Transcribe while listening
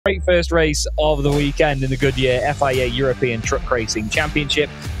Great first race of the weekend in the Goodyear FIA European Truck Racing Championship.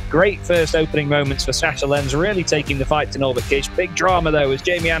 Great first opening moments for Sasha Lenz, really taking the fight to Norbert Kish. Big drama though as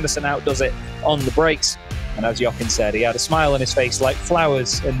Jamie Anderson outdoes it on the brakes. And as Jochen said, he had a smile on his face like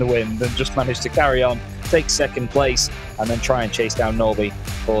flowers in the wind and just managed to carry on, take second place, and then try and chase down Norby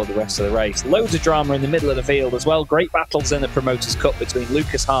for the rest of the race. Loads of drama in the middle of the field as well. Great battles in the Promoters' Cup between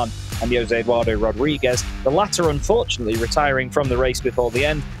Lucas Hahn and Jose Eduardo Rodriguez. The latter, unfortunately, retiring from the race before the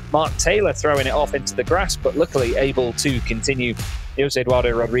end. Mark Taylor throwing it off into the grass, but luckily able to continue. Jose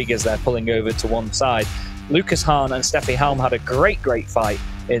Eduardo Rodriguez there pulling over to one side. Lucas Hahn and Steffi Helm had a great fight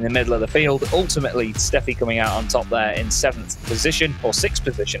in the middle of the field. Ultimately, Steffi coming out on top there in 7th position, or 6th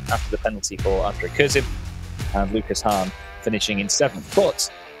position after the penalty for Andrei Kurzim, and Lucas Hahn finishing in 7th.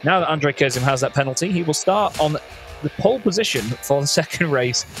 But now that Andrei Kurzim has that penalty, he will start on the pole position for the second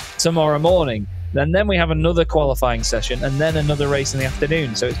race tomorrow morning. And then we have another qualifying session and then another race in the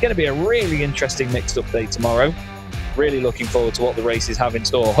afternoon. So it's going to be a really interesting mixed-up day tomorrow. Really looking forward to what the races have in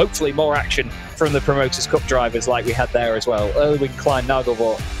store. Hopefully more action from the Promoters' Cup drivers like we had there as well. Erwin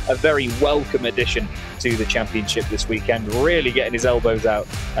Klein-Nagelvort, a very welcome addition to the championship this weekend, really getting his elbows out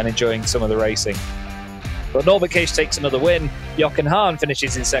and enjoying some of the racing. But Norbert Kish takes another win, Jochen Hahn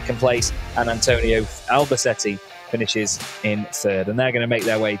finishes in 2nd place, and Antonio Albacete finishes in 3rd. And they're going to make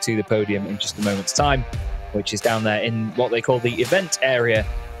their way to the podium in just a moment's time, which is down there in what they call the event area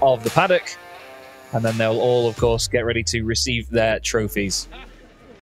of the paddock. And then they'll all, of course, get ready to receive their trophies.